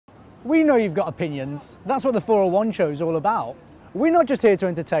We know you've got opinions. That's what the 401 show is all about. We're not just here to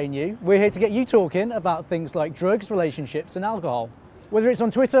entertain you, we're here to get you talking about things like drugs, relationships and alcohol. Whether it's on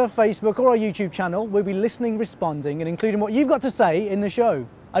Twitter, Facebook or our YouTube channel, we'll be listening, responding and including what you've got to say in the show.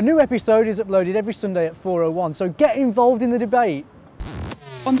 A new episode is uploaded every Sunday at 4:01, so get involved in the debate.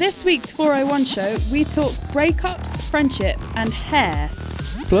 On this week's 401 show, we talk breakups, friendship and hair.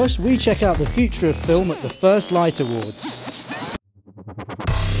 Plus, we check out the future of film at the First Light Awards.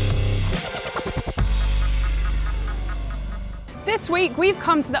 This week we've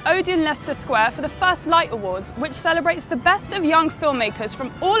come to the Odeon Leicester Square for the First Light Awards, which celebrates the best of young filmmakers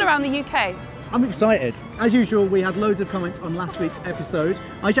from all around the UK. I'm excited. As usual, we had loads of comments on last week's episode.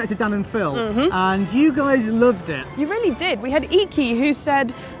 I checked to Dan and Phil, and you guys loved it. You really did. We had Iki who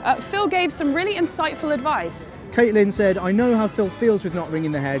said Phil gave some really insightful advice. Caitlin said, I know how Phil feels with not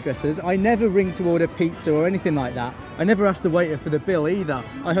ringing the hairdressers. I never ring to order pizza or anything like that. I never ask the waiter for the bill either.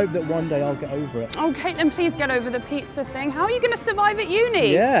 I hope that one day I'll get over it. Oh, Caitlin, please get over the pizza thing. How are you going to survive at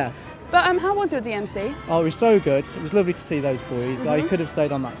uni? Yeah. But how was your DMC? Oh, it was so good. It was lovely to see those boys. I could have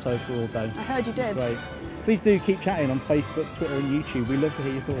stayed on that sofa all day. I heard you did. Great. Please do keep chatting on Facebook, Twitter and YouTube. We love to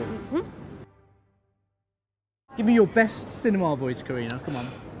hear your thoughts. Give me your best cinema voice, Karina. Come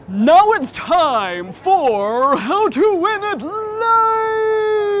on. Now it's time for How to Win at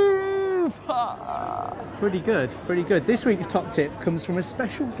Life! Pretty good, pretty good. This week's top tip comes from a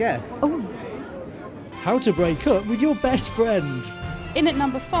special guest. Oh. How to break up with your best friend. In at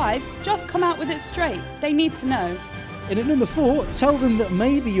number 5, just come out with it straight. They need to know. In at number 4, tell them that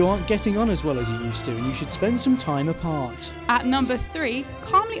maybe you aren't getting on as well as you used to and you should spend some time apart. At number 3,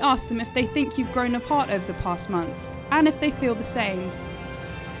 calmly ask them if they think you've grown apart over the past months and if they feel the same.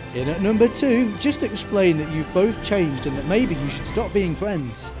 In at number 2, just explain that you've both changed and that maybe you should stop being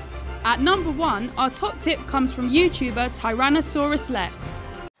friends. At number 1, our top tip comes from YouTuber tyrannosauruslexxx.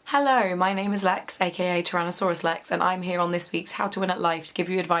 Hello, my name is Lex, aka tyrannosauruslexxx, and I'm here on this week's How to Win at Life to give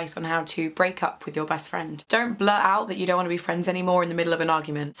you advice on how to break up with your best friend. Don't blurt out that you don't want to be friends anymore in the middle of an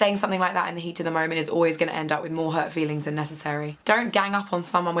argument. Saying something like that in the heat of the moment is always going to end up with more hurt feelings than necessary. Don't gang up on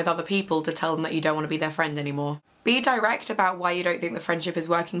someone with other people to tell them that you don't want to be their friend anymore. Be direct about why you don't think the friendship is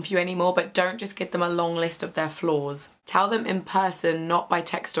working for you anymore, but don't just give them a long list of their flaws. Tell them in person, not by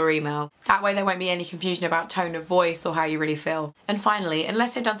text or email. That way there won't be any confusion about tone of voice or how you really feel. And finally,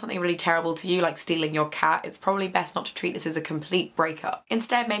 unless they've done something really terrible to you, like stealing your cat, it's probably best not to treat this as a complete breakup.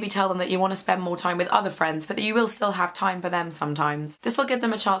 Instead, maybe tell them that you want to spend more time with other friends, but that you will still have time for them sometimes. This will give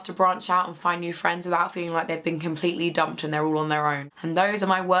them a chance to branch out and find new friends without feeling like they've been completely dumped and they're all on their own. And those are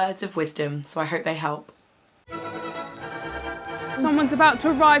my words of wisdom, so I hope they help. Someone's about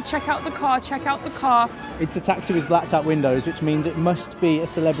to arrive, check out the car, check out the car. It's a taxi with blacked out windows, which means it must be a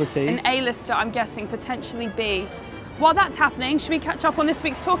celebrity. An A-lister, I'm guessing, potentially B. While that's happening, should we catch up on this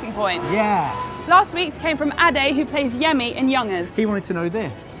week's talking point? Yeah. Last week's came from Ade, who plays Yemi in Youngers. He wanted to know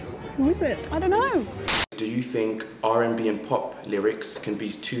this. Who is it? I don't know. Do you think R&B and pop lyrics can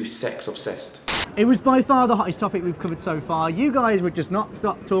be too sex obsessed? It was by far the hottest topic we've covered so far. You guys would just not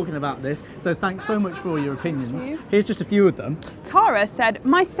stop talking about this, so thanks so much for all your opinions. Here's just a few of them. Tara said,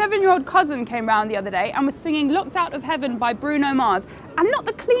 my 7-year-old cousin came round the other day and was singing Locked Out of Heaven by Bruno Mars, and not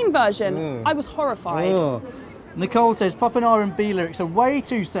the clean version. I was horrified. Nicole says, pop and R&B lyrics are way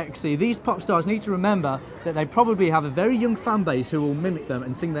too sexy. These pop stars need to remember that they probably have a very young fan base who will mimic them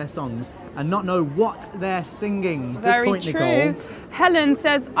and sing their songs and not know what they're singing. Good point, Nicole. Helen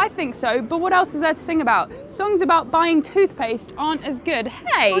says, I think so, but what else is there to sing about? Songs about buying toothpaste aren't as good.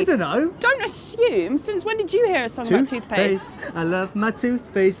 Hey! I don't know. Don't assume. Since when did you hear a song about toothpaste? I love my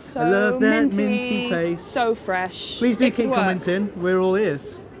toothpaste. So I love that minty paste. So fresh. Please do keep commenting. We're all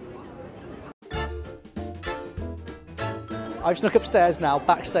ears. I've snuck upstairs now,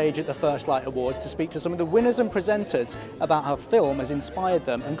 backstage at the First Light Awards, to speak to some of the winners and presenters about how film has inspired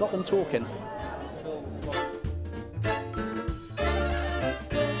them and got them talking.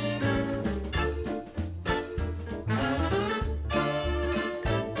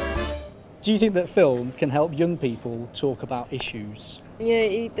 Do you think that film can help young people talk about issues? Yeah,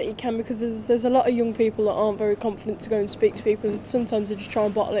 you can, because there's a lot of young people that aren't very confident to go and speak to people, and sometimes they just try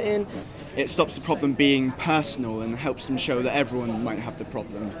and bottle it in. It stops the problem being personal and helps them show that everyone might have the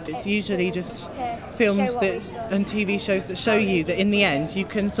problem. It's usually just films and TV shows that show you that in the end you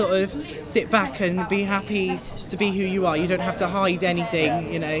can sort of sit back and be happy to be who you are. You don't have to hide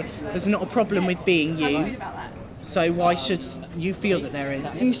anything, you know. There's not a problem with being you. So why should you feel that there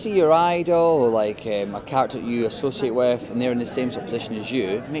is? If you see your idol or like a character that you associate with and they're in the same sort of position as you,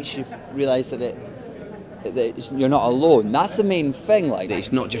 it makes you realise that you're not alone. That's the main thing. Like,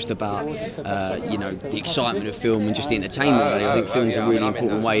 it's not just about you know, the excitement of film and just the entertainment. Really. I think film's a really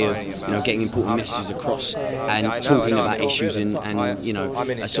important way of, you know, getting important messages across and talking about issues and you know,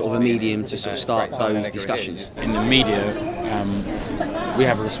 a sort of a medium to sort of start those discussions. In the media, we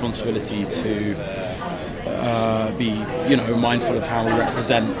have a responsibility to be, you know, mindful of how we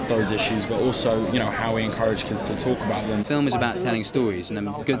represent those issues, but also, you know, how we encourage kids to talk about them. Film is about telling stories, and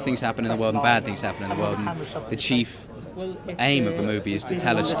then good things happen in the world and bad things happen in the world. And the chief aim of a movie is to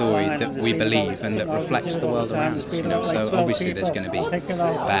tell a story that we believe and that reflects the world around us. You know, so obviously there's going to be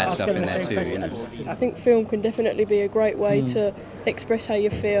bad stuff in there too. You know, I think film can definitely be a great way to express how you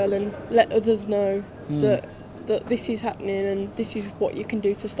feel and let others know that this is happening and this is what you can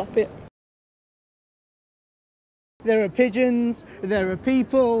do to stop it. There are pigeons, there are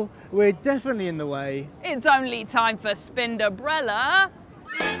people, we're definitely in the way. It's only time for Spinderbrella.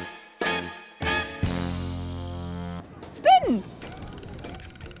 Spin!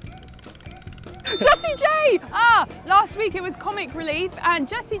 Jessie J! Last week it was comic relief and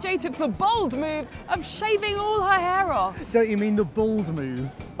Jessie J took the bold move of shaving all her hair off. Don't you mean the bald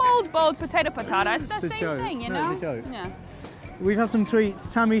move? Bold, potato, it's the same thing, you know? It's a joke. Yeah. We've had some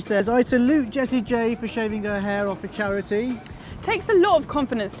tweets. Tammy says, I salute Jessie J for shaving her hair off for charity. Takes a lot of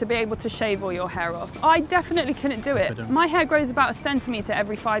confidence to be able to shave all your hair off. I definitely couldn't do it. My hair grows about 1 centimetre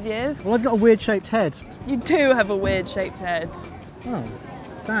every 5 years. Well, I've got a weird shaped head. You do have a weird shaped head. Oh,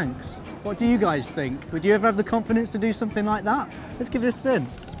 thanks. What do you guys think? Would you ever have the confidence to do something like that? Let's give it a spin.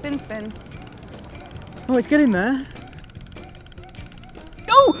 Spin. Oh, it's getting there.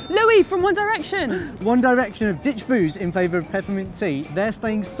 Oh, Louis from One Direction. One Direction have ditched booze in favour of peppermint tea. They're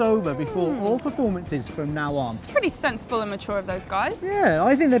staying sober before all performances from now on. It's pretty sensible and mature of those guys. Yeah,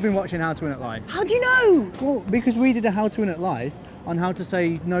 I think they've been watching How to Win at Life. How do you know? Well, because we did a How to Win at Life on how to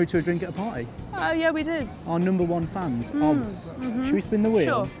say no to a drink at a party. Oh, yeah, we did. Our #1 fans, obs. Should we spin the wheel?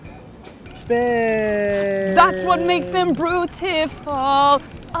 Sure. Spin! That's what makes them beautiful.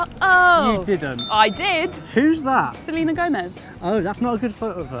 Uh-oh. You didn't. I did. Who's that? Selena Gomez. Oh, that's not a good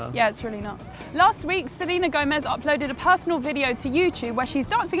photo of her. Yeah, it's really not. Last week, Selena Gomez uploaded a personal video to YouTube where she's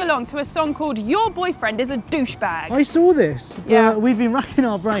dancing along to a song called Your Boyfriend is a Douchebag. I saw this. Yeah. We've been racking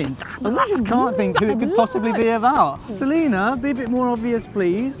our brains and we just can't think who it could possibly be about. Selena, be a bit more obvious,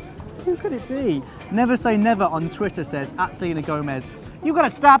 please. Who could it be? Never Say Never on Twitter says, @Selena Gomez, you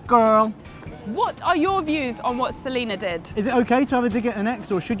gotta stop, girl. What are your views on what Selena did? Is it okay to have a dig at an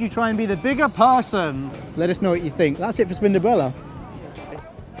ex, or should you try and be the bigger person? Let us know what you think. That's it for Spinderbrella.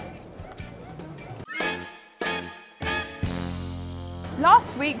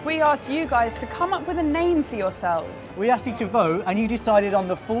 Last week, we asked you guys to come up with a name for yourselves. We asked you to vote and you decided on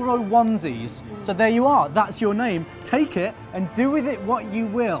the 401sies. So there you are, that's your name. Take it and do with it what you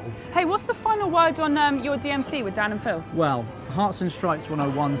will. Hey, what's the final word on your DMC with Dan and Phil? Well, Hearts and Stripes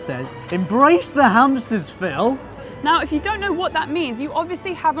 101 says, embrace the hamsters, Phil. Now, if you don't know what that means, you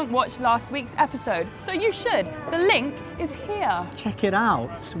obviously haven't watched last week's episode, so you should. The link is here. Check it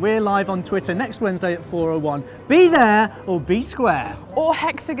out. We're live on Twitter next Wednesday at 4:01. Be there or be square. Or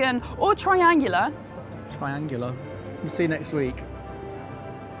hexagon, or triangular. Triangular. We'll see you next week.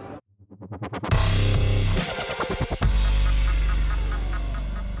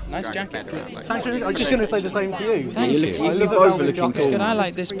 Nice jacket. Thanks very much. I was just going to say the same to you. Thank you. You're both looking cool. Good. I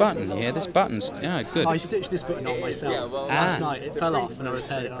like this button here. This button's good. I stitched this button on myself last night. It fell off and I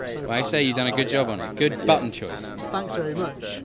repaired it. Well, I say you've done a good job on it. Good button choice. Thanks very much.